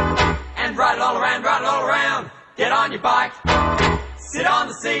pedals, and ride it all around, ride it all around. Get on your bike, sit on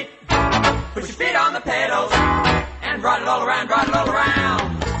the seat, put your feet on the pedals, and ride it all around, ride it all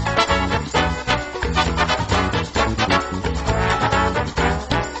around.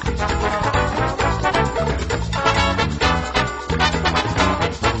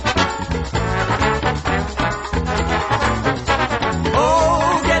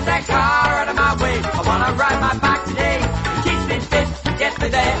 Oh, get that car out of my way. I wanna ride my bike today. It keeps me fit, get me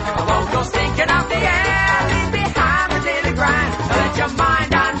there. I won't go stinking out the alley behind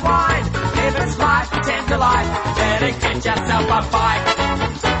get yourself a bike.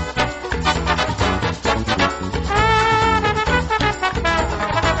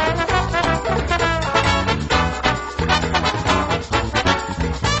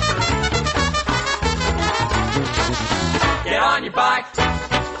 Get on your bike,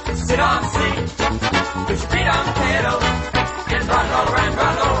 sit on the seat, put your feet on the pedal, and run all around,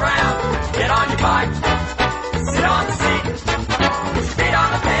 run all around. Get on your bike, sit on the seat, put your feet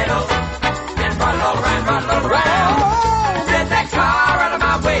on the pedal, and run all around, run all around. Get that car out of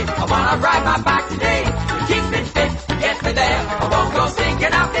my way, I wanna ride my bike today. Keep me fit, get me there, I won't go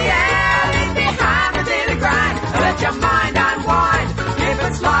stinking up the alley behind the daily grind. Let your mind unwind, if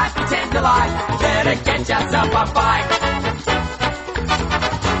it's life, pretend to life, better get yourself a bike.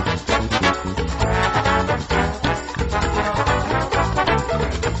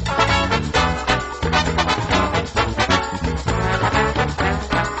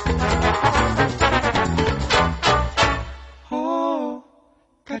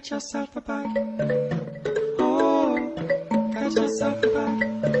 Got yourself a bike. Oh, got yourself a bike.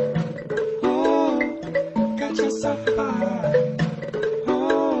 Oh, got yourself a bike.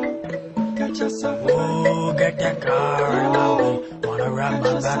 Oh, got yourself a bike. Oh, get that car out of my way. Wanna ride my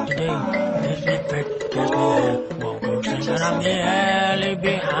bike today. Gets me fit, gets me there. Won't go singing up the alley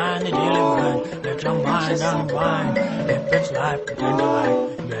behind the daily grind. Let your mind unwind. If it's life, pretend to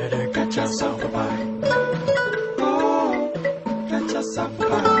life. You better get yourself a bike. Get yourself a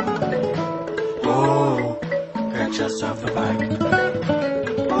bike. Oh, get yourself a bike.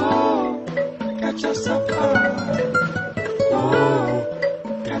 Oh, get yourself a bike.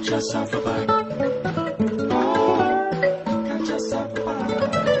 Oh, get yourself a bike.